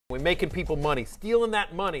We're making people money, stealing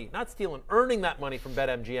that money, not stealing, earning that money from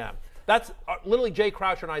BetMGM. That's literally Jay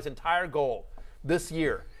Croucher and I's entire goal this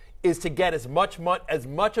year is to get as much of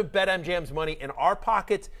BetMGM's money in our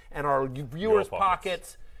pockets and our viewers'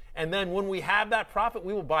 pockets. And then when we have that profit,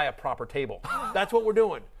 we will buy a proper table. That's what we're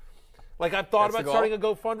doing. Like I've thought about starting a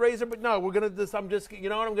GoFundraiser, but no, we're gonna just. I'm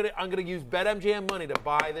gonna use BetMGM money to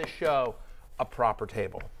buy this show a proper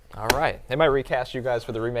table. All right. They might recast you guys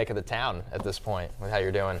for the remake of The Town at this point with how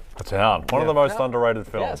you're doing. The Town. One of the most underrated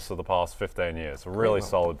films of the past 15 years. A really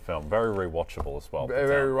solid film. Very rewatchable as well.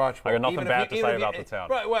 Very rewatchable. I got nothing bad to say about The Town.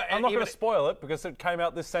 Right, well, I'm not going to spoil it because it came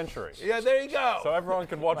out this century. Yeah, there you go. So everyone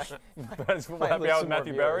can watch Happy Hour with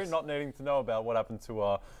Matthew Berry, not needing to know about what happened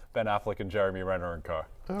to Ben Affleck and Jeremy Renner and co.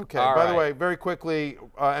 Okay. By the way, very quickly,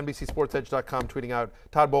 NBCSportsEdge.com tweeting out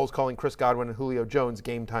Todd Bowles calling Chris Godwin and Julio Jones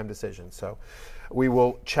game time decisions. So we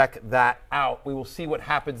will check that out. We will see what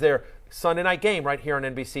happens there. Sunday night game right here on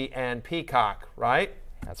NBC and Peacock, right?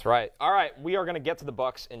 That's right. All right, we are going to get to the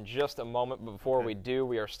Bucs in just a moment. But before we do,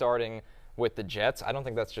 we are starting with the Jets. I don't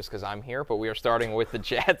think that's just because I'm here, but we are starting with the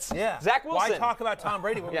Jets. Yeah. Zach Wilson. Why talk about Tom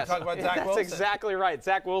Brady when we talk about Zach Wilson? That's exactly right.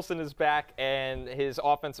 Zach Wilson is back, and his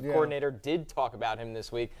offensive coordinator did talk about him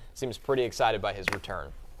this week. Seems pretty excited by his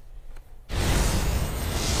return.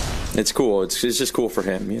 It's cool. It's just cool for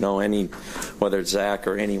him, whether it's Zach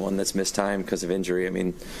or anyone that's missed time because of injury. I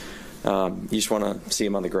mean, you just want to see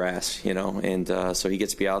him on the grass, and so he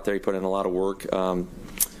gets to be out there. He put in a lot of work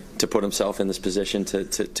to put himself in this position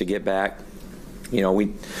to get back. I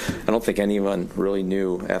don't think anyone really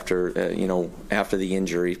knew after the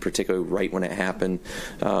injury, particularly right when it happened,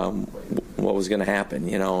 what was going to happen,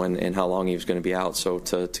 and how long he was going to be out. So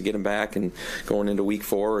to get him back and going into week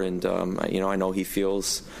 4, and I know he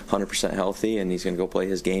feels 100% healthy, and he's going to go play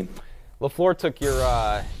his game. LaFleur took your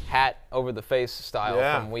hat over the face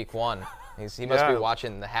style from week 1. He must be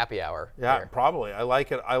watching the happy hour. Yeah, here. Probably. I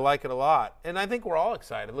like it. I like it a lot, and I think we're all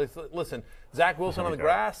excited. Listen, Zach Wilson on the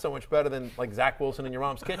grass so much better than like Zach Wilson in your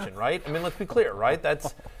mom's kitchen, right? I mean, let's be clear, right?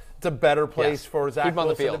 It's a better place for Zach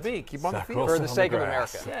Wilson to be. Keep on the field for the sake of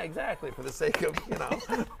America. Yeah, exactly. For the sake of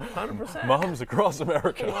 100%. Moms across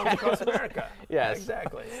America. Moms across America. Yes,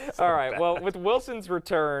 exactly. All right. Well, with Wilson's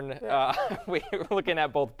return, we're looking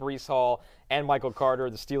at both Breece Hall and Michael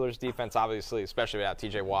Carter. The Steelers' defense, obviously, especially without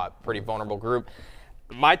T.J. Watt, pretty vulnerable group.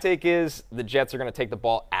 My take is the Jets are going to take the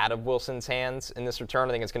ball out of Wilson's hands in this return.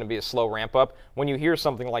 I think it's going to be a slow ramp up. When you hear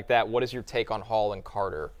something like that, what is your take on Hall and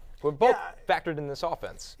Carter? We're both factored in this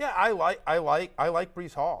offense. Yeah, I like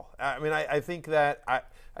Breece Hall. I mean, I think that I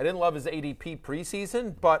didn't love his ADP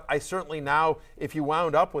preseason, but I certainly now, if you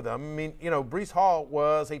wound up with him, I mean, Breece Hall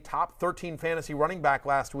was a top 13 fantasy running back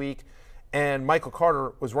last week, and Michael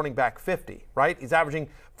Carter was running back 50, right? He's averaging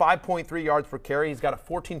 5.3 yards per carry. He's got a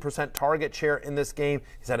 14% target share in this game.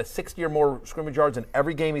 He's had a 60 or more scrimmage yards in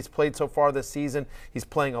every game he's played so far this season. He's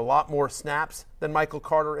playing a lot more snaps than Michael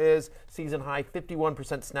Carter is. Season high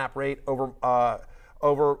 51% snap rate over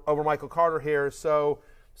Michael Carter here. So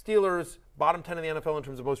Steelers, bottom 10 in the NFL in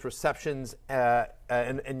terms of most receptions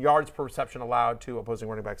and yards per reception allowed to opposing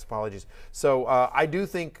running backs. Apologies. So I do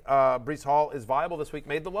think Breece Hall is viable this week.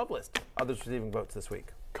 Made the love list of the receiving votes this week.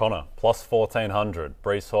 Connor, plus 1,400.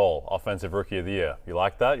 Breece Hall, Offensive Rookie of the Year. You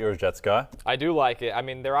like that? You're a Jets guy. I do like it. I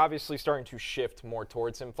mean, they're obviously starting to shift more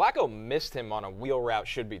towards him. Flacco missed him on a wheel route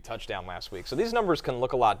should-be touchdown last week. So these numbers can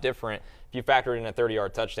look a lot different if you factor in a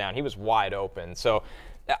 30-yard touchdown. He was wide open. So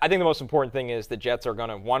I think the most important thing is the Jets are going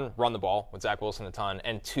to, 1, run the ball with Zach Wilson a ton,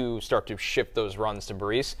 and 2, start to shift those runs to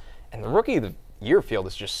Breece. And the Rookie of the Year field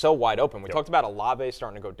is just so wide open. We talked about Olave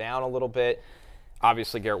starting to go down a little bit.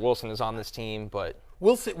 Obviously, Garrett Wilson is on this team, but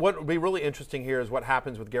we'll see. What will be really interesting here is what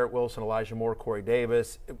happens with Garrett Wilson, Elijah Moore, Corey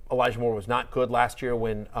Davis. Elijah Moore was not good last year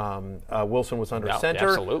when Wilson was under center.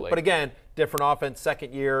 Absolutely. But again, different offense,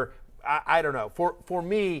 second year. I don't know. For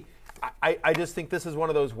me, I just think this is one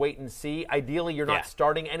of those wait and see. Ideally, you're not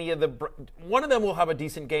starting any of the – one of them will have a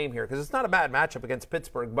decent game here because it's not a bad matchup against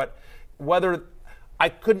Pittsburgh. But whether –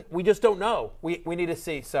 we just don't know. We need to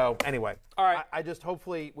see. So anyway, all right. I just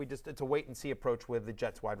hopefully it's a wait and see approach with the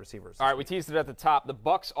Jets wide receivers. All right, we teased it at the top. The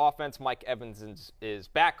Bucs offense, Mike Evans is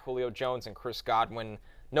back. Julio Jones and Chris Godwin,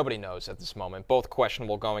 nobody knows at this moment. Both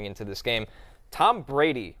questionable going into this game. Tom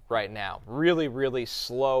Brady right now, really, really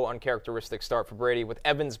slow, uncharacteristic start for Brady. With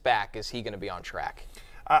Evans back, is he going to be on track?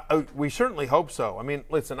 We certainly hope so. I mean,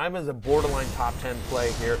 listen, I'm as a borderline top 10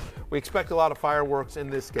 play here. We expect a lot of fireworks in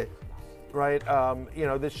this game. Right,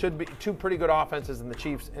 this should be 2 pretty good offenses in the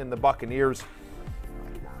Chiefs and the Buccaneers.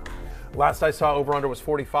 Last I saw, over/under was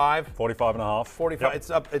 45. 45.5. 45. Yep. It's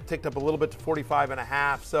up. It ticked up a little bit to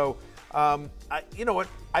 45.5. So, you know what?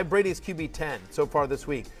 I have Brady as QB 10 so far this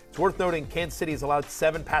week. It's worth noting Kansas City has allowed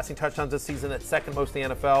 7 passing touchdowns this season. That's second most in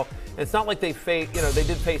the NFL. And it's not like they they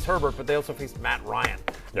did face Herbert, but they also faced Matt Ryan,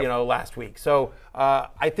 last week. So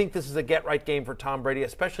I think this is a get-right game for Tom Brady,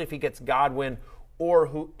 especially if he gets Godwin or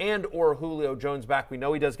Julio Jones back. We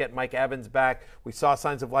know he does get Mike Evans back. We saw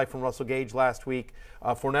signs of life from Russell Gage last week.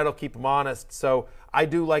 Fournette will keep him honest. So I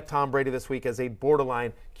do like Tom Brady this week as a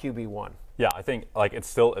borderline QB1. Yeah, I think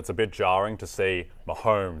it's a bit jarring to see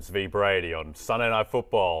Mahomes v. Brady on Sunday Night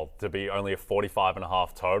Football to be only a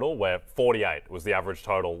 45.5 total, where 48 was the average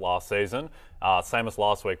total last season. Same as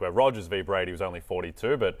last week, where Rodgers v. Brady was only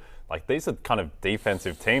 42. But these are kind of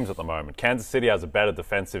defensive teams at the moment. Kansas City has a better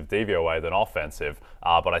defensive DVOA than offensive,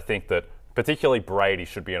 but I think that particularly Brady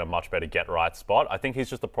should be in a much better get-right spot. I think he's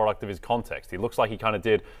just a product of his context. He looks like he kind of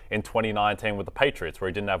did in 2019 with the Patriots, where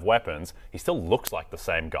he didn't have weapons. He still looks like the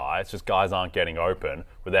same guy. It's just guys aren't getting open.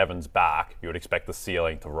 With Evans back, you would expect the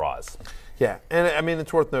ceiling to rise. Yeah, and I mean,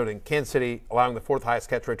 it's worth noting, Kansas City allowing the 4th highest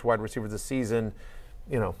catch rate to wide receivers this season.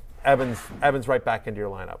 Evans right back into your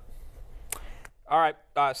lineup. All right,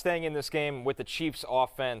 staying in this game with the Chiefs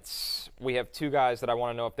offense, we have 2 guys that I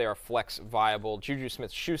want to know if they are flex viable. Juju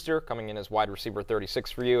Smith-Schuster coming in as wide receiver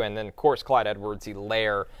 36 for you, and then, of course, Clyde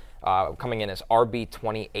Edwards-Helaire coming in as RB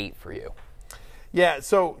 28 for you. Yeah,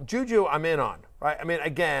 so Juju I'm in on, right? I mean,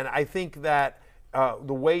 again, I think that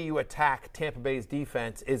the way you attack Tampa Bay's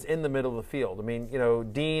defense is in the middle of the field. I mean,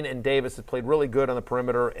 Dean and Davis have played really good on the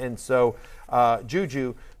perimeter, and so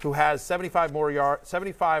Juju, who has 75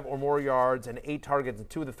 or more yards and 8 targets in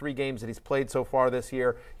 2 of the 3 games that he's played so far this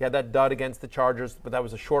year. He had that dud against the Chargers, but that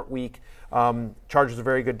was a short week. Chargers are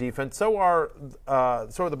very good defense. So are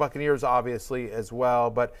the Buccaneers, obviously, as well.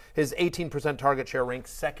 But his 18% target share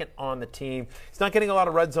ranks second on the team. He's not getting a lot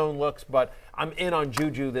of red zone looks, but I'm in on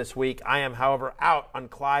Juju this week. I am, however, out on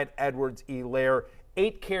Clyde Edwards-Helaire.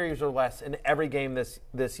 8 carries or less in every game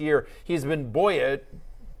this year. He's been buoyed.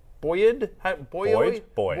 Buoyed. Buoyed.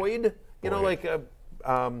 Buoyed.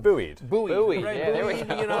 Buoyed. Right? Yeah, there we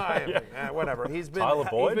go. Whatever. He's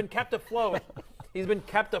been kept afloat. He's been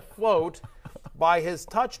kept afloat by his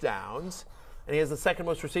touchdowns, and he has the second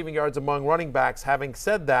most receiving yards among running backs. Having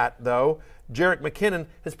said that, though, Jerick McKinnon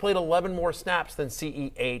has played 11 more snaps than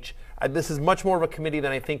CEH. This is much more of a committee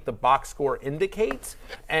than I think the box score indicates,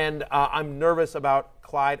 and I'm nervous about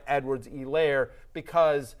Clyde Edwards-Helaire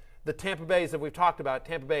because the Tampa Bays that we've talked about,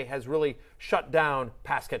 Tampa Bay has really shut down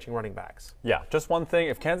pass-catching running backs. Yeah, just one thing.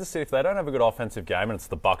 If Kansas City, if they don't have a good offensive game, and it's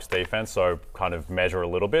the Bucs defense, so kind of measure a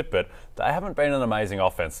little bit, but they haven't been an amazing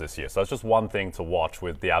offense this year. So it's just one thing to watch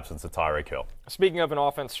with the absence of Tirico. Speaking of an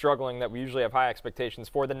offense struggling that we usually have high expectations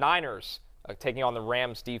for, the Niners taking on the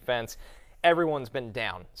Rams defense. Everyone's been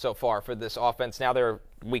down so far for this offense. Now they're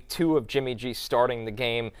week 2 of Jimmy G starting the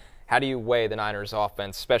game. How do you weigh the Niners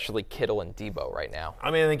offense, especially Kittle and Debo right now? I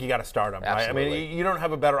mean, I think you got to start him. Absolutely. Right? I mean, you don't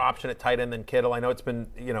have a better option at tight end than Kittle. I know it's been,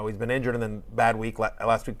 he's been injured and then bad week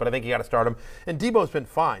last week, but I think you got to start him. And Debo's been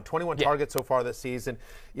fine. 21 targets so far this season.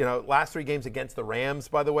 Last 3 games against the Rams,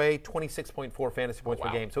 by the way, 26.4 fantasy points per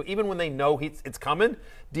game. So even when they know it's coming,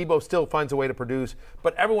 Debo still finds a way to produce.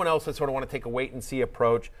 But everyone else has sort of want to take a wait-and-see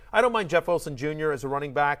approach. I don't mind Jeff Wilson Jr. as a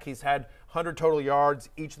running back. He's had 100 total yards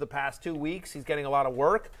each of the past 2 weeks. He's getting a lot of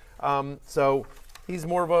work. So he's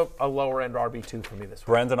more of a lower-end RB2 for me this week.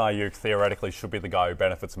 Brandon Ayuk theoretically should be the guy who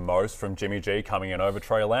benefits most from Jimmy G coming in over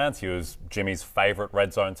Trey Lance. He was Jimmy's favorite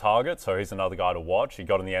red zone target, so he's another guy to watch. He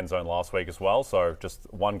got in the end zone last week as well, so just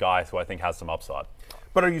one guy who I think has some upside.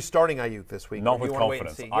 But are you starting Ayuk this week? Not with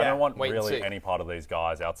confidence. I don't want wait really any part of these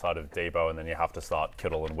guys outside of Debo, and then you have to start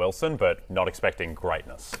Kittle and Wilson, but not expecting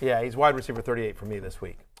greatness. Yeah, he's wide receiver 38 for me this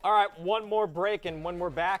week. All right, one more break, and when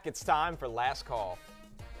we're back, it's time for Last Call.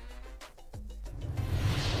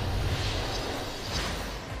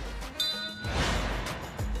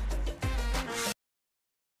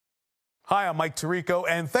 Hi, I'm Mike Tirico,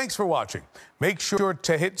 and thanks for watching. Make sure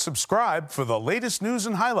to hit subscribe for the latest news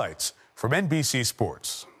and highlights from NBC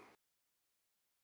Sports.